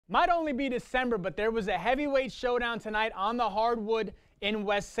Might only be December, but there was a heavyweight showdown tonight on the hardwood in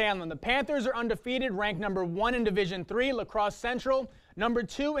West Salem. The Panthers are undefeated, ranked number 1 in Division III. Crosse Central, number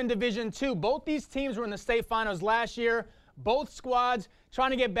 2 in Division II. Both these teams were in the state finals last year. Both squads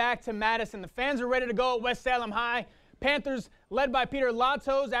trying to get back to Madison. The fans are ready to go at West Salem High. Panthers led by Peter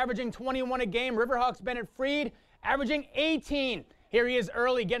Latos, averaging 21 a game. Riverhawks Bennett Freed averaging 18. Here he is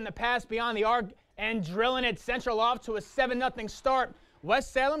early, getting the pass beyond the arc and drilling it. Central off to a 7-0 start.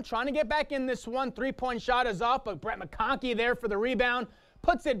 West Salem trying to get back in this one. 3-point shot is off, but Brett McConkey there for the rebound.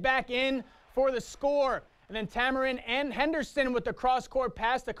 Puts it back in for the score. And then Tamarin and Henderson with the cross-court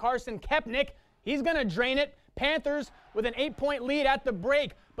pass to Carson Kepnick. He's going to drain it. Panthers with an 8-point lead at the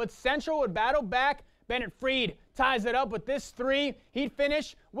break. But Central would battle back. Bennett Freed ties it up with this 3. He'd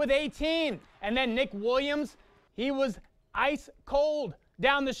finish with 18. And then Nick Williams, he was ice cold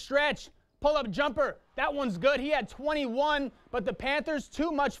down the stretch. Pull-up jumper, that one's good. He had 21, but the Panthers,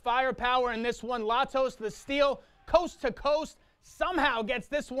 too much firepower in this one. Latos, the steal, coast to coast, somehow gets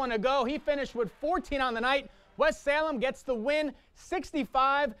this one to go. He finished with 14 on the night. West Salem gets the win,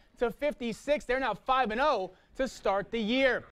 65-56. They're now 5-0 to start the year.